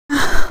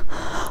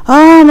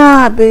Ah,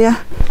 nah, dear.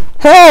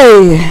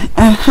 Hey,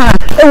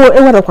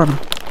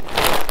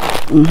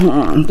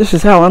 this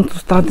is how I want to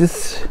start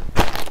this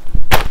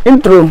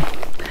intro.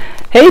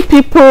 Hey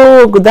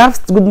people, good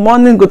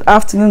morning, good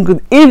afternoon,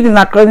 good evening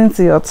according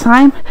to your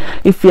time.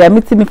 If you are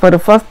meeting me for the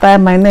first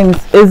time, my name is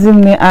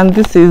Ezine and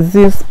this is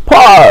this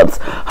part.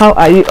 How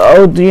are you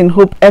all doing?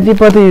 Hope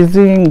everybody is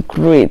doing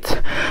great.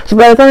 So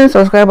by the time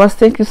subscribers,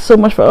 thank you so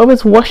much for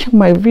always watching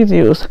my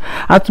videos.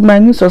 And to my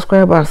new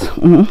subscribers,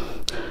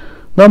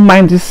 don't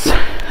mind this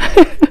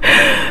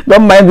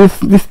don't mind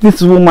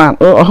this woman.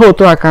 How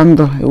to I can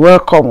do.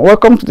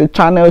 Welcome to the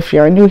channel. If you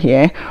are new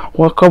here,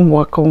 welcome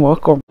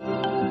to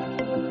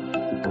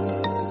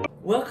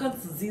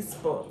this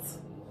spot.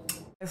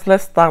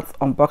 Let's start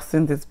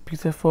unboxing this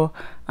beautiful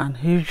and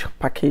huge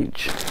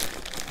package.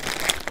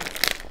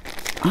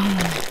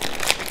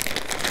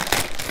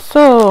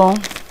 So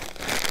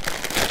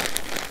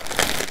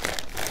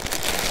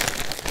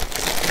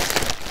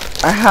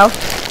I have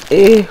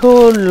a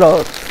whole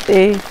lot.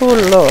 Okay,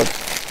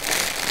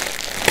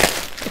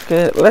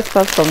 let's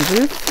start from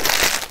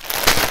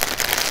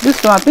this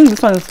one. I think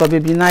this one is for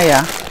baby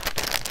Naya.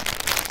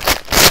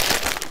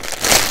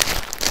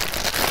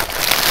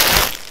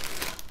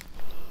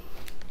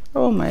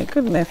 Oh my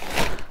goodness.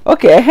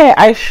 Okay, hey,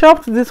 I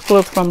shopped this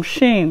clothes from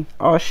Shein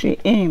or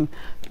Shein,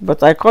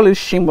 but I call it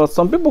Shein, but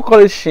some people call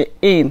it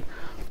Shein,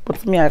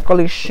 but me I call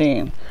it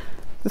Shein.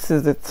 This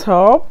is the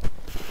top.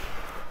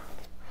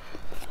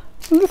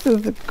 This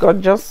is the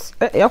gorgeous.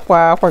 Hey,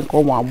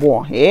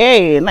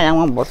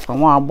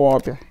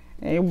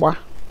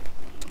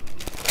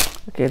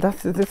 okay,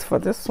 that's it for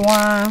this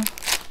one.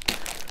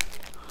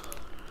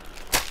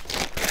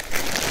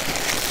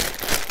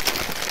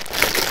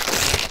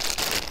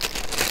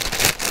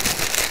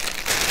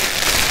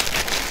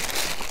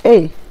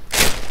 Hey,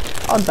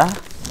 order.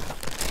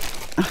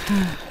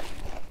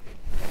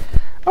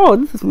 Oh,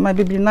 this is my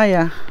baby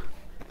Naya.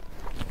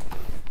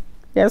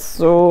 Yes,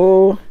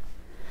 so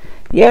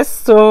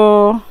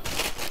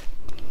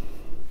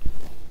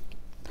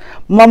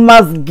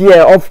mama's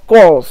girl, of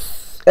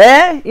course.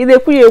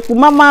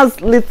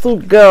 Mama's little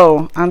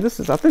girl. And this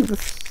is, I think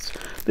this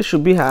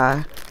should be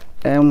her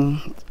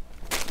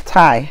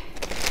tie,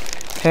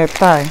 hair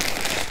tie.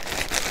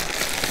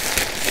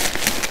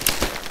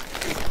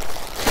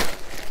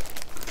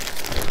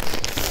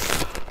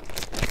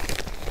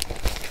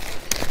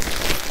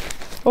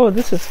 Oh,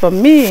 this is for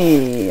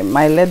me,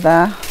 my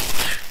leather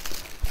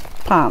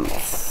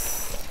pants.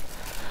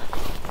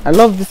 I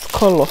love this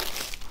color.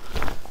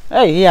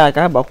 Hey, yeah, I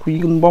got back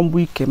with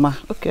bamboo kema.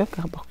 Okay,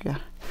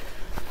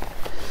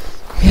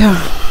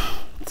 yeah.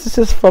 This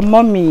is for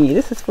mommy.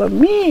 This is for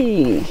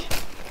me.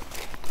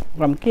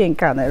 From King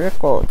Kana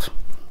Record.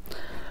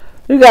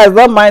 You guys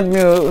don't mind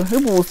me.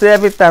 People will say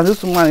every time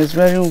this woman is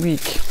very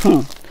weak.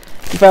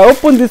 If I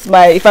open this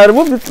if I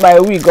remove this my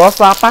wig or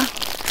slapper,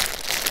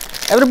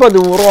 everybody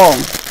will wrong.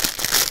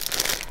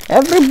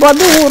 Everybody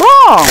will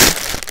wrong.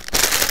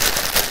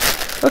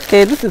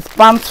 Okay, this is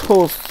pants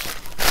hose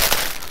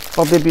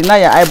for baby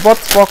Naya. I bought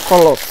 4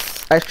 colors.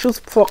 I choose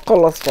 4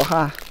 colors for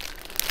her: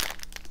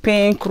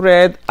 pink,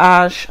 red,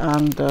 ash,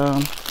 and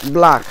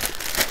black.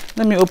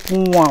 Let me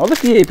open one.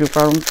 It's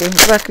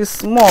like it's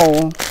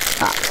small.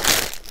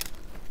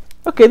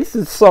 Okay, this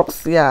is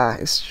socks. Yeah,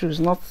 it's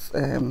shoes, not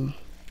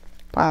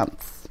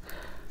pants.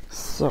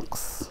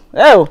 Socks.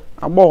 Oh,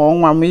 I bought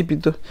one maybe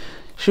though.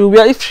 She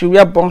wear if she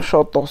wear bun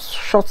short or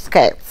short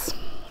skirts.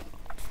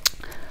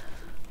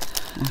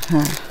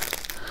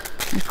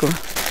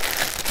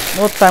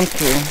 No time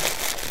to.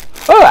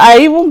 Oh, I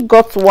even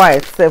got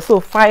white, so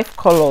 5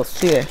 colors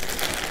here.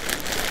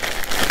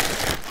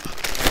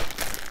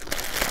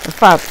 In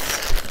fact,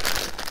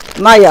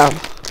 Naya,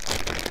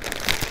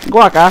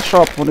 go a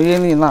shop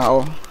really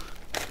now.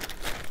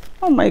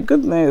 Oh my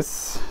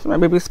goodness, my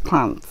baby's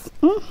pants.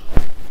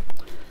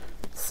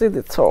 See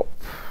the top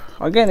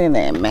again in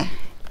there.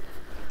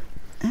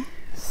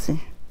 See,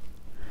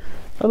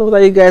 I don't know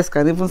that you guys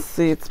can even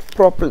see it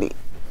properly.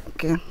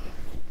 Okay,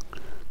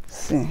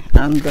 see,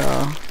 and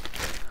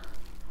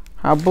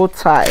her bow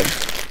tie.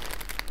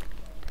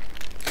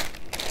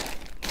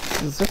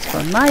 Is this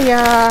for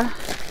Naya?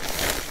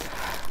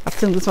 I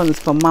think this one is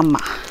for Mama.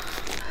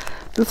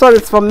 This one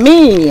is for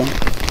me.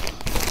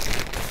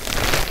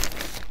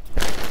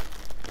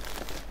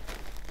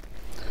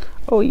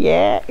 Oh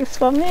yeah, it's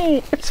for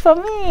me. It's for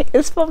me.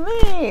 It's for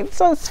me. This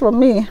one's for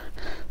me.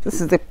 This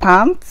is the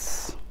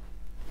pants.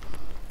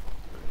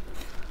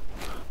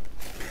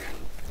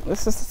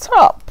 This is the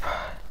top.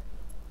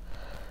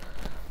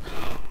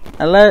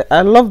 I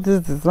love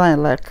this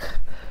design, like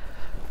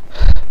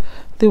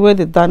the way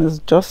the done is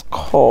just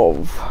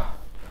curve.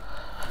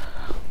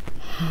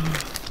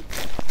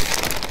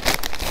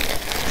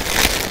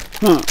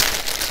 I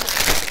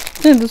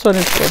think this one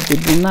is for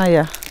baby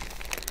Naya,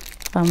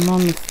 if I'm not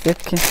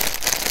mistaken.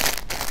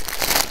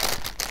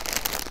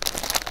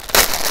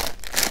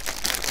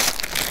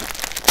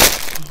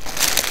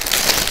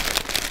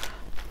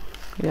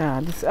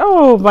 Yeah, this.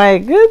 Oh my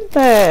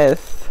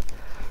goodness,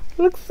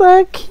 looks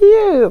so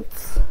cute.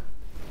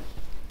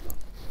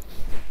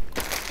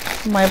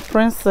 My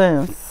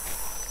princess.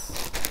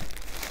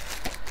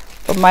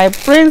 For my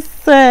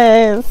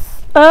princess.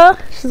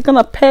 She's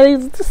gonna pair it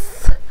with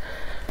this.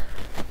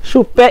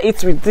 She'll pair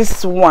it with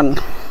this one.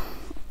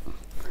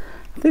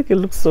 I think it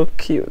looks so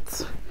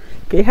cute.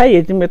 Okay, how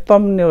you do my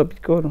thumbnail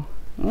because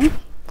it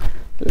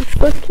looks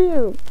so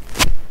cute.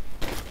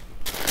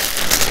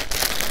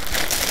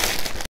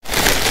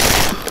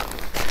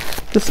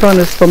 This one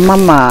is for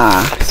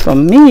Mama. It's for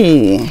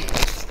me.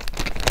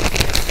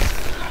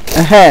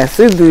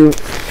 See the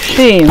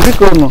Shein.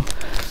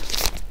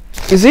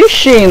 Is it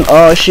Shein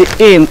or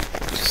Shein?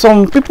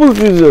 Some people's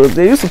videos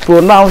they used to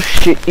pronounce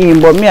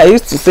Shein, but me I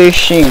used to say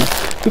Shein.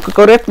 You could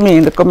correct me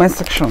in the comment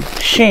section.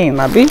 Shein,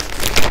 Abby.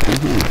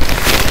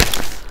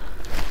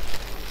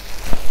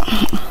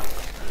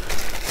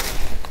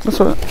 This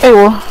one. Hey,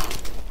 what?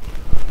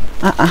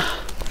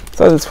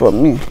 So it's for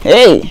me.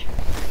 Hey,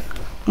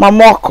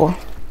 Mamoko.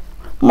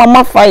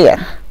 Mama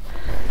fire.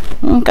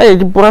 Okay,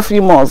 the breath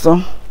you more.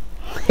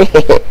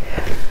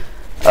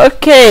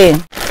 Okay.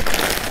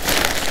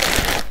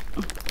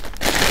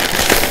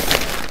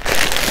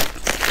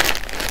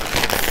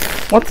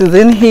 What is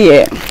in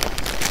here?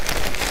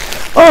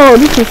 Oh,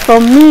 this is for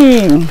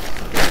me.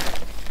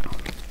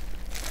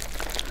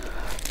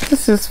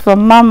 This is for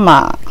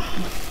Mama.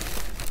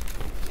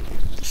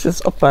 This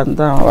is up and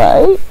down,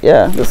 right?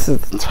 Yeah, this is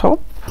the top.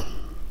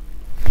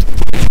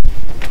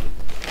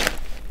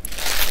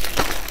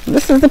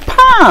 This is the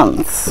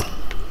pants.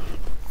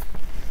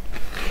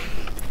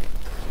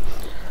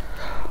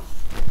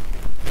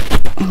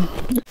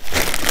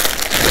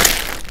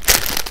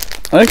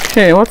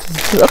 Okay, what is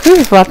this? Okay, this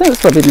is for, I think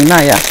it's for Baby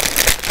Naya.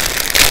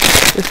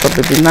 It's for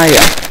Baby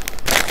Naya.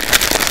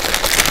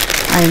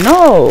 I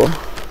know.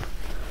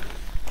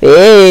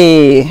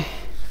 Hey,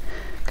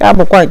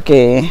 Cabo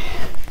qualquer.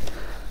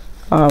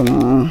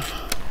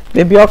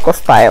 Baby Oko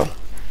style.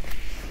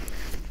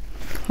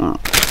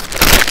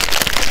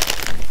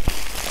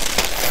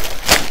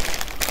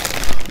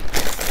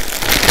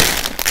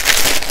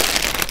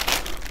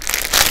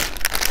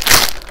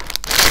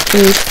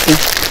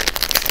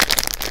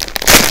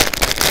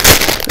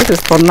 This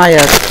is for Naya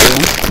too.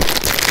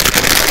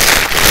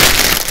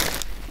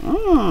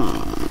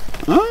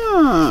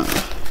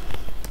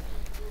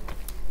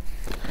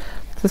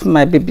 This is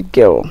my baby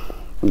girl,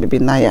 Baby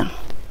Naya.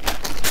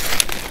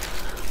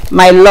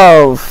 My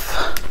love.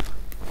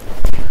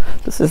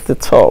 This is the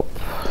top.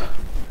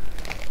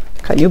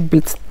 Can you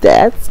beat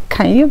that?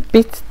 Can you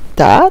beat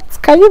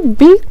that? Can you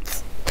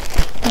beat?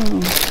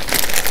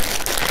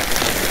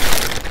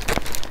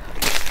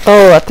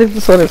 Oh, I think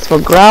this one is for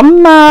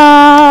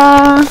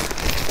Grandma.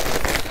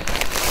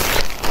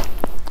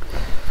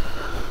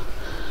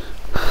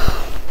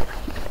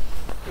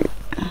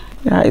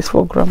 Yeah, it's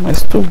for Grandma.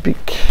 It's too big.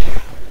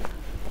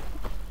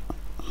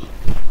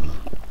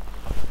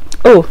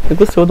 Oh, it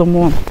goes to the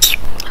one.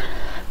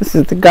 This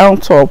is the gown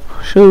top.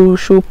 She'll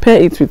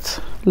pair it with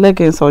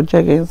leggings or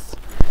jeggings.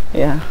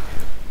 Yeah.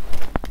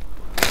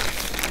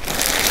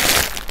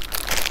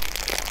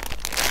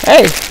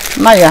 Hey,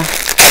 Naya.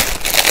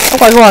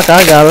 I go out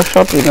I got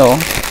shop, you know.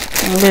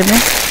 Baby.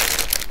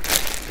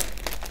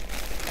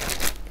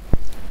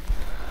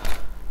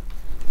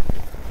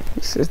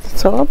 This is the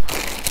top.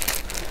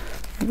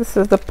 This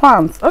is the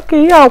pants.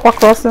 Okay, yeah, I'll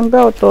crossing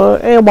belt or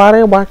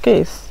a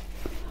case.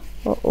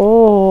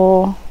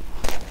 Oh.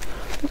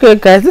 Okay,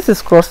 guys, this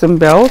is crossing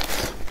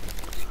belt.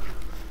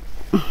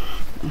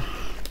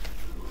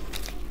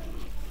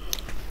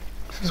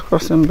 This is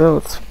crossing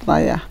belt.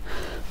 Yeah.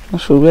 I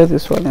should wear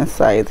this one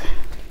inside.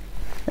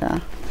 Yeah.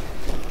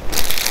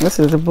 This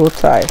is the bow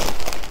tie.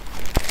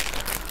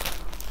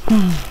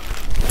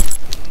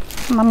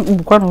 I'm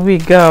gonna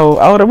wig go.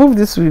 I'll remove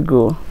this wig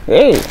go.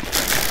 Hey.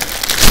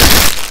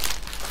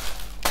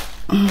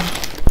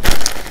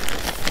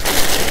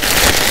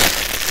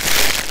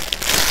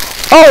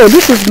 Oh,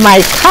 this is my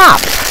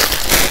cap.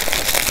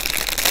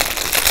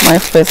 My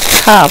first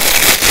cap.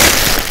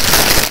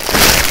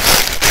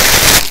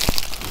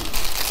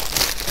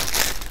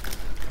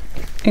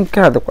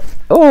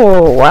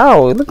 Oh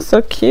wow, it looks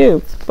so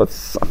cute, but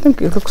I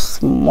think it looks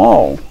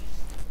small.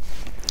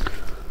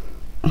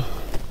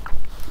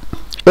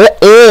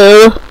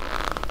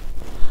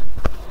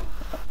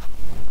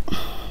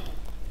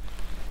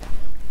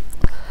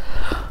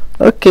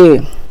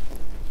 Okay,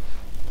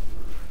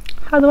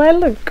 how do I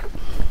look?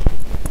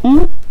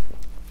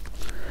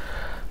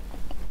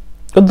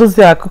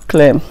 Odoziaco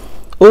claim,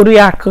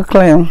 Oriaco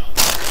claim.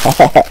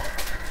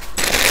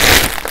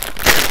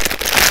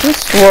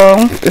 This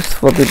one is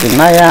for the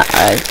Naya,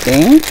 I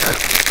think.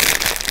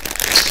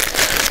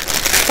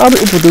 How do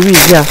you put the wig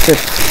here?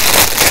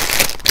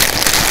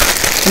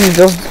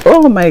 Just,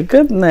 oh my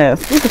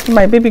goodness, this is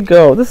my baby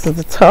girl. This is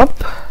the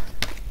top.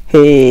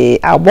 Hey,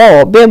 I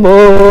want baby.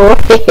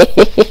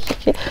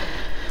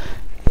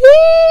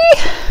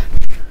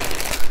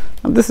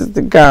 And this is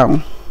the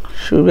gown.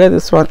 Should wear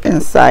this one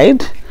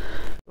inside.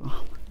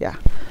 Yeah.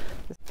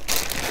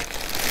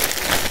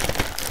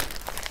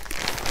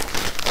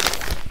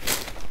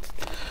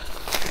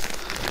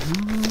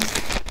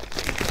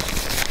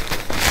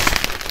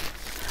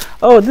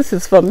 Oh, this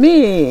is for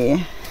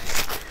me.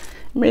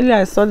 Mainly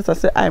I saw this, I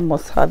said I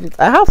must have it.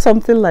 I have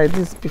something like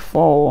this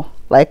before,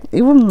 like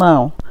even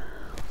now,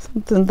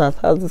 something that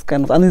has this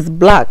kind of, and it's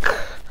black.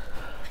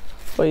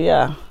 But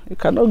yeah, you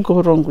cannot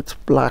go wrong with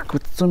black,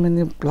 with so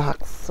many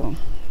blacks. So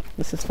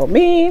this is for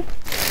me.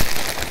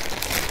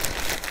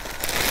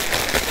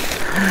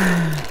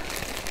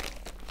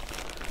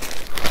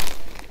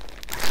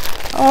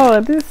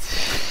 Oh,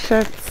 this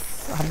shirt,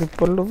 I'll be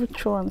polo,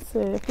 which one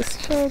say this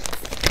shirt?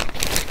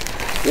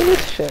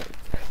 This shirt,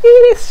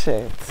 this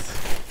shirt.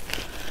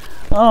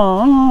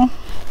 Oh,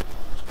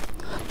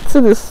 see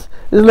this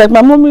is like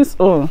my mommy's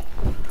own.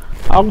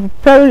 I'll be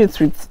pairing it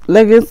with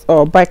leggings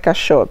or biker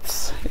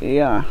shorts.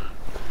 Yeah,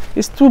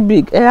 it's too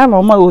big. I have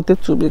mama will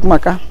take too big,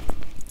 Maka.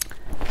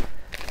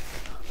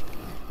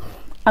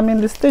 I'm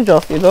in the stage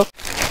of, you know.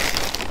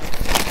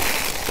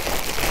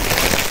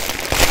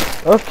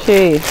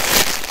 Okay,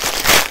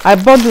 I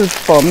bought this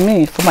for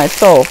me, for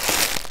myself,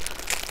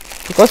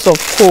 because of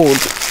cold.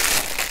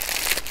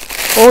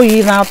 Oh,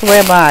 you know,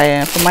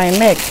 whereby for my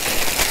neck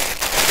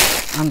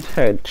and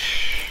head.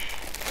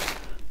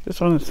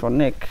 This one is for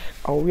neck.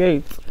 I'll wear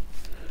it.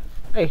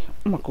 Hey,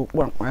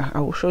 I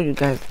will show you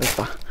guys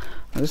later.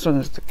 And this one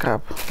is the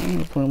cap. I'm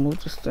going to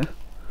remove this thing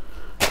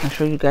and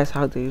show you guys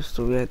how they used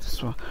to wear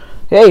this one.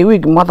 Hey, we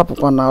can mother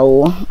put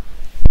now.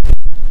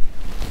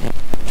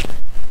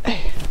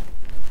 Hey,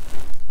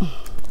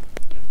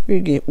 we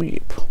get.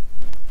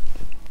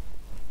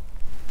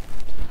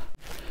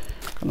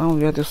 Now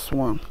wear this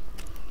one.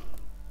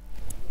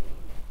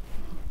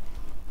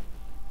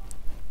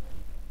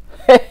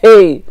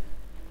 Hey,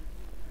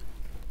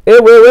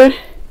 wait.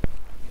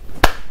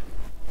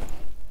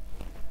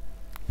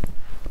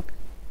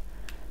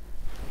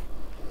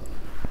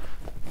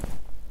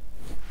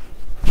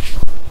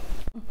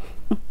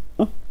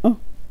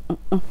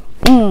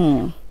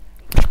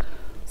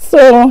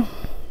 So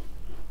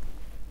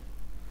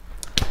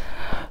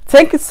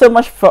thank you so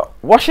much for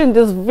watching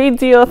this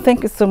video.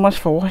 Thank you so much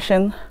for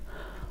watching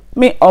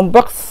me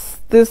unbox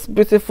this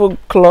beautiful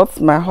clothes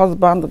my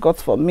husband got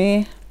for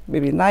me,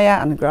 baby Naya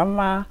and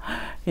grandma.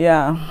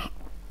 Yeah,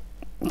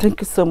 thank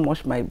you so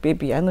much, my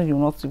baby. I know you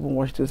will not even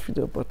watch this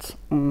video, but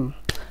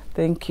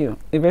thank you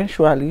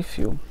eventually if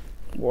you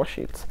watch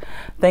it.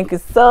 Thank you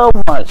so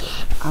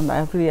much, and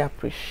I really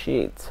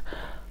appreciate.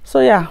 So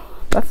yeah,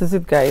 that is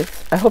it,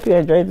 guys. I hope you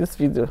enjoyed this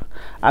video.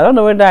 I don't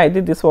know whether I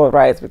did this one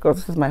right, because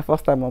this is my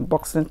first time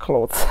unboxing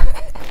clothes.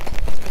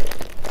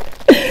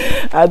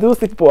 I do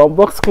see people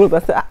unbox clothes. I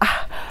say,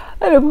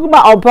 let me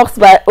unbox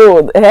my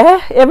own.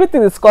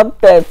 Everything is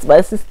content,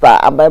 my sister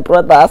and my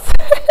brothers.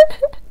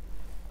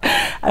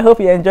 I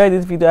hope you enjoyed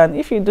this video, and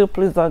if you do,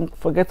 please don't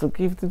forget to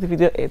give this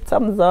video a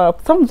thumbs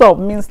up. Thumbs up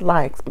means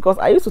likes, because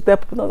I used to tell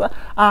people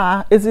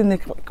that isn't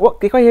it,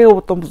 what can you hear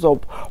with thumbs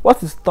up?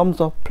 What is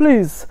thumbs up?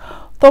 Please,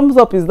 thumbs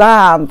up is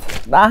that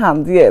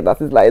hand here that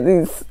is like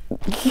this.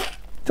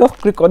 Just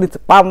click on it,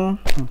 bam.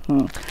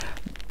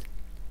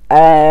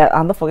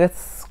 And don't forget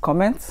to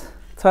comment.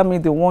 Tell me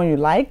the one you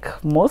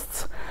like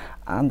most,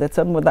 and then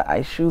tell me whether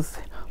I choose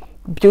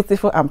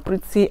beautiful and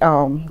pretty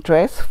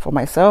dress for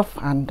myself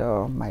and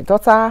my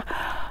daughter.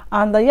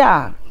 And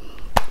yeah,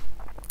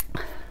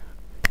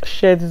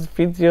 share this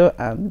video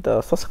and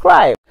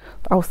subscribe.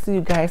 I'll see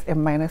you guys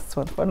in my next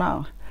one. For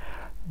now,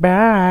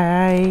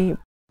 bye.